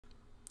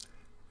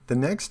The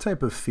next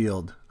type of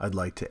field I'd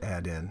like to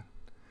add in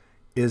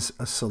is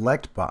a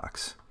select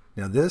box.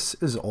 Now this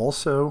is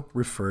also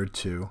referred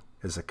to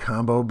as a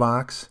combo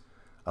box,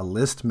 a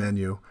list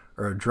menu,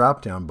 or a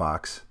drop-down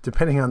box,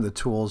 depending on the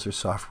tools or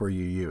software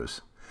you use.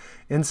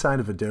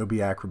 Inside of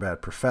Adobe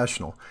Acrobat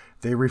Professional,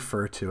 they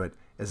refer to it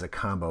as a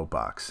combo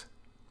box.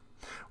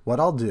 What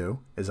I'll do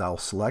is I'll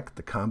select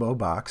the combo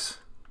box.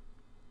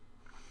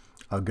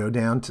 I'll go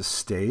down to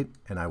State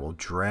and I will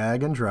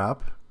drag and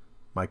drop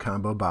my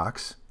combo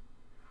box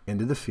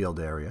into the field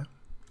area.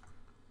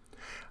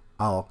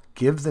 I'll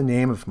give the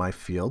name of my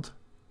field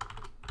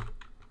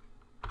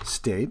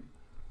State.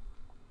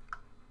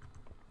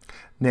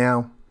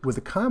 Now, with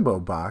a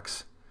combo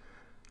box,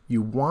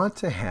 you want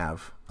to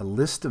have a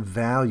list of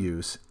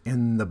values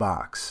in the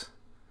box.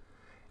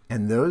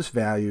 And those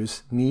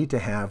values need to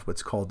have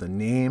what's called a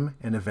name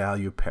and a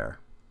value pair.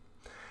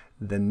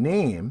 The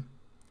name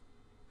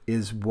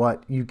is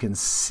what you can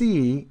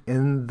see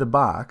in the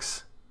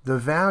box. The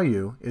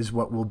value is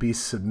what will be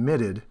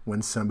submitted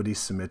when somebody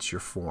submits your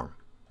form.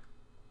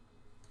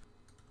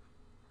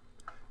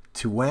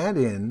 To add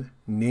in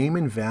name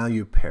and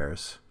value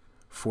pairs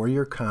for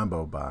your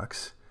combo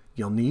box,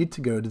 you'll need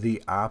to go to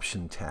the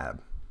Option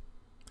tab.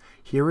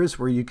 Here is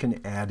where you can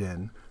add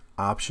in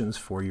options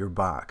for your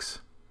box.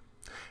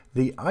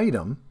 The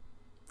item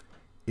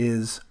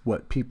is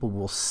what people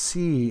will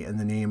see in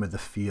the name of the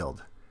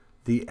field.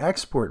 The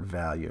export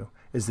value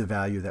is the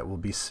value that will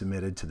be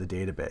submitted to the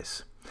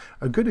database.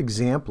 A good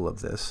example of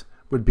this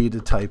would be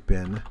to type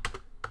in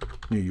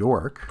New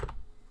York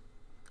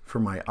for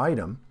my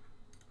item,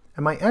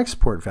 and my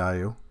export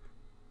value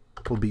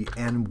will be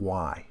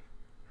NY.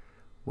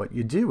 What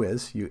you do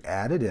is you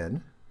add it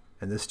in,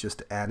 and this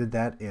just added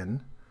that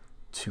in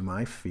to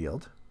my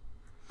field.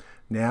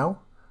 Now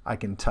I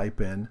can type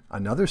in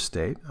another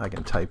state. I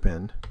can type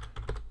in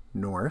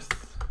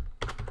North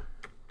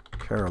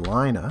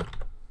Carolina,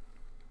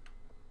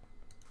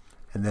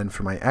 and then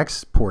for my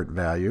export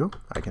value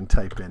I can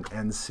type in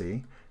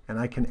NC, and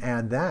I can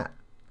add that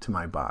to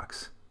my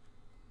box.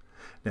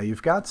 Now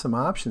you've got some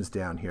options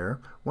down here.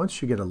 Once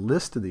you get a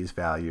list of these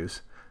values,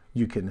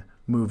 you can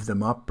move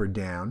them up or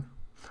down,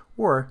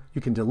 or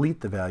you can delete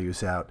the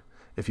values out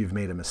if you've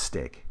made a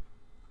mistake.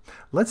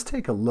 Let's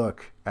take a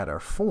look at our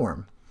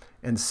form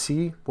and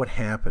see what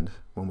happened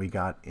when we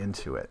got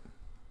into it.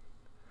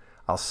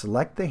 I'll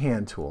select the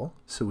hand tool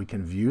so we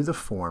can view the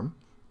form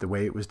the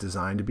way it was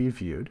designed to be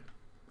viewed.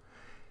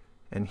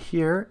 And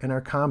here in our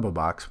combo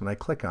box, when I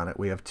click on it,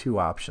 we have two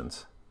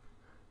options,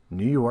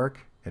 New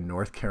York and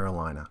North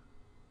Carolina.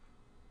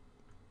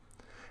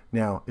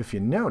 Now, if you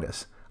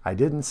notice, I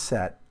didn't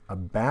set a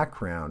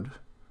background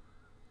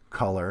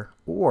color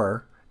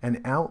or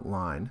an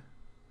outline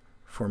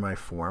for my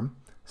form.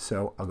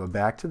 So I'll go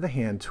back to the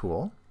hand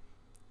tool,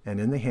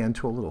 and in the hand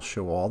tool it'll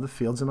show all the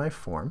fields in my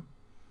form.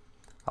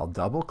 I'll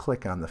double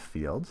click on the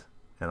field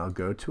and I'll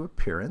go to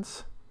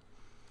Appearance,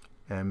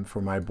 and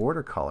for my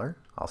border color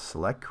I'll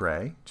select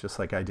gray just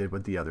like I did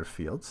with the other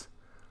fields.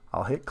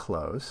 I'll hit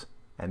Close,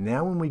 and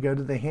now when we go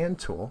to the hand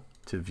tool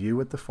to view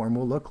what the form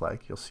will look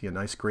like, you'll see a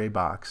nice gray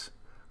box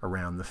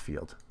around the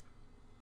field.